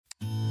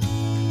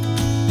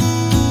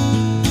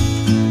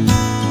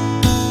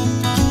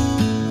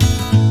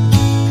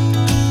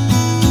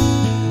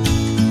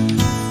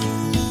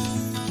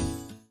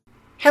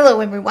Hello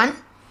everyone,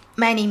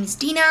 my name is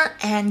Dina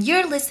and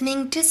you're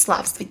listening to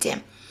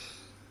Slavstvite,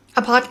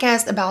 a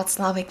podcast about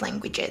Slavic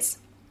languages.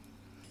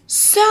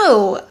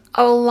 So,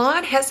 a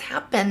lot has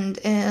happened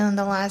in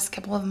the last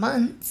couple of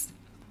months.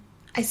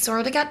 I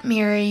sort of got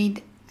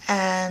married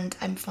and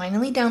I'm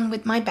finally done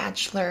with my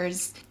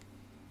bachelor's.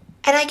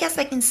 And I guess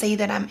I can say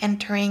that I'm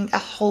entering a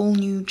whole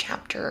new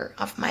chapter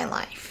of my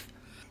life.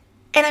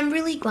 And I'm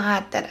really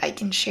glad that I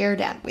can share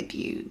that with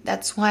you.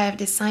 That's why I've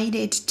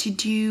decided to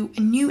do a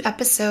new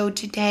episode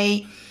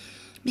today,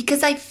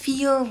 because I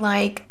feel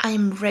like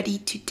I'm ready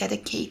to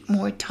dedicate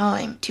more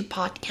time to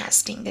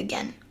podcasting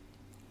again.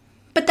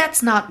 But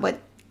that's not what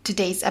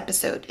today's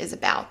episode is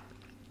about.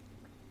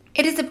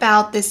 It is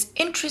about this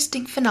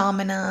interesting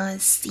phenomena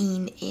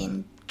seen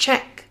in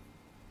Czech.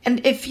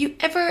 And if you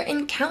ever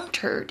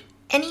encountered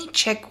any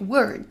Czech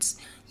words,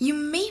 you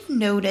may have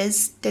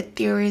noticed that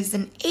there is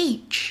an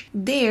H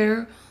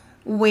there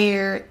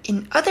where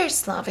in other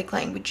Slavic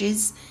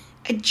languages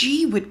a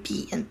G would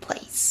be in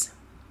place.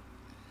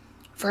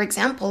 For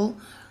example,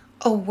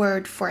 a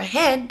word for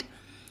head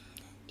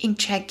in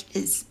Czech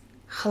is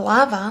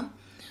hlava,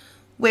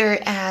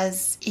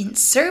 whereas in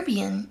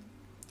Serbian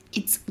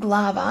it's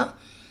glava,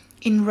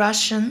 in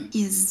Russian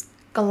is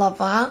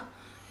glava,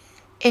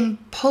 in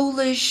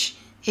Polish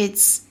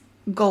it's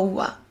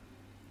goła.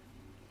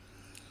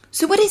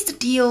 So what is the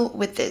deal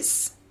with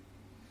this?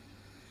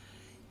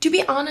 To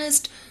be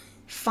honest,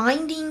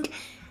 finding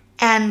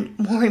and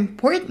more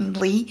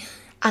importantly,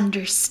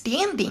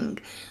 understanding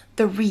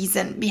the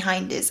reason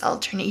behind this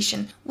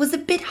alternation was a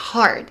bit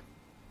hard,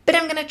 but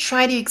I'm going to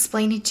try to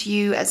explain it to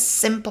you as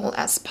simple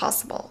as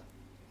possible.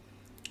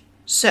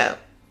 So,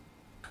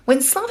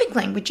 when Slavic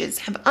languages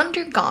have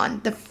undergone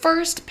the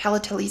first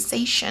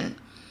palatalization,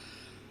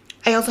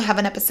 I also have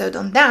an episode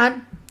on that,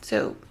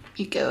 so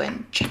you go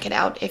and check it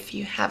out if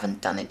you haven't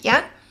done it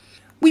yet.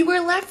 We were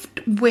left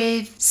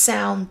with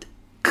sound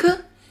k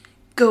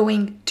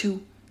going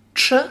to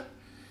ch,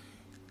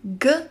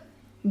 g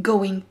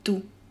going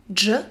to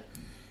j,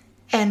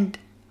 and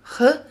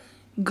h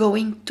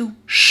going to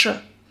sh,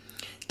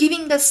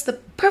 giving us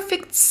the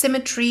perfect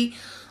symmetry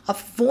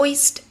of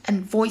voiced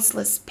and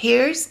voiceless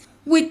pairs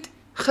with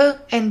h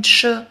and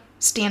sh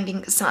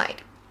standing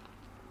aside.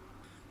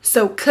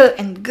 So k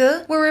and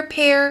g were a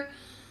pair,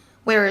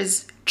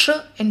 whereas ch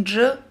and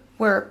j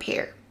were a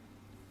pair.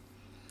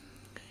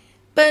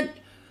 But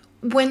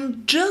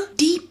when j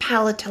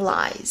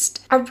depalatalized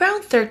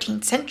around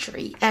 13th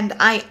century, and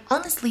I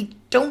honestly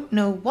don't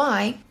know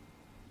why,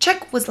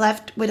 Czech was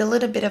left with a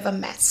little bit of a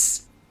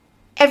mess.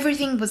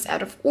 Everything was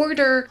out of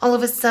order all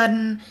of a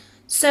sudden,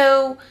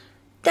 so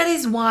that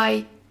is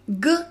why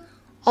g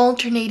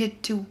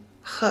alternated to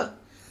h,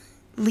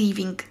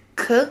 leaving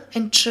k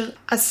and ch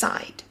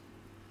aside.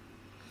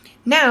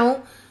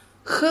 Now,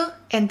 h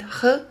and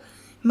h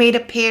made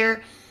a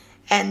pair,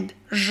 and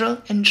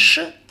zh and sh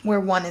were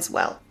one as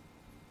well.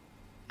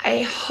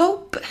 I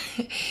hope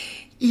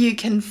you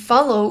can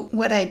follow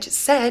what I just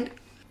said.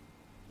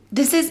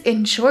 This is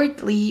in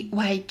shortly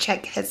why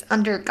Czech has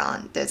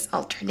undergone this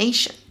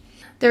alternation.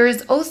 There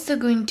is also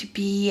going to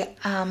be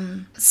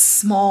a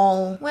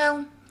small,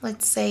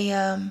 let's say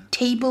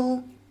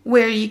table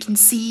where you can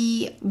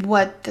see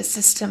what the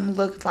system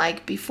looked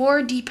like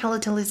before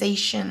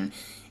depalatalization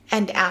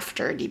and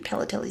after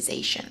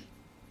depalatalization.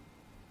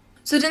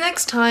 So the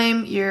next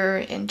time you're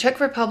in Czech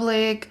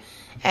Republic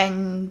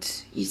and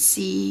you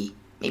see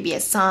maybe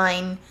a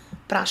sign,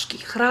 Pražský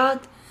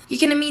hrad, you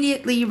can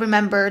immediately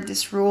remember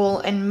this rule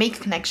and make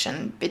a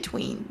connection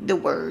between the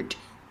word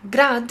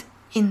grad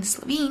in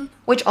Slovene,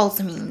 which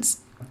also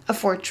means a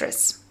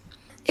fortress.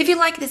 If you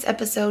like this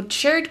episode,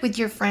 share it with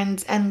your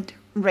friends and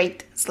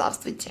rate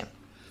Slavstvite.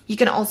 You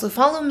can also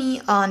follow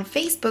me on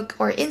Facebook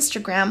or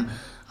Instagram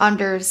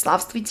under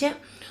Slavstvite,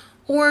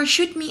 or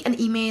shoot me an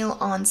email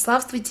on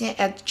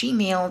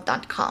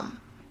slavstvite@gmail.com.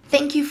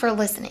 Thank you for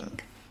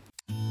listening.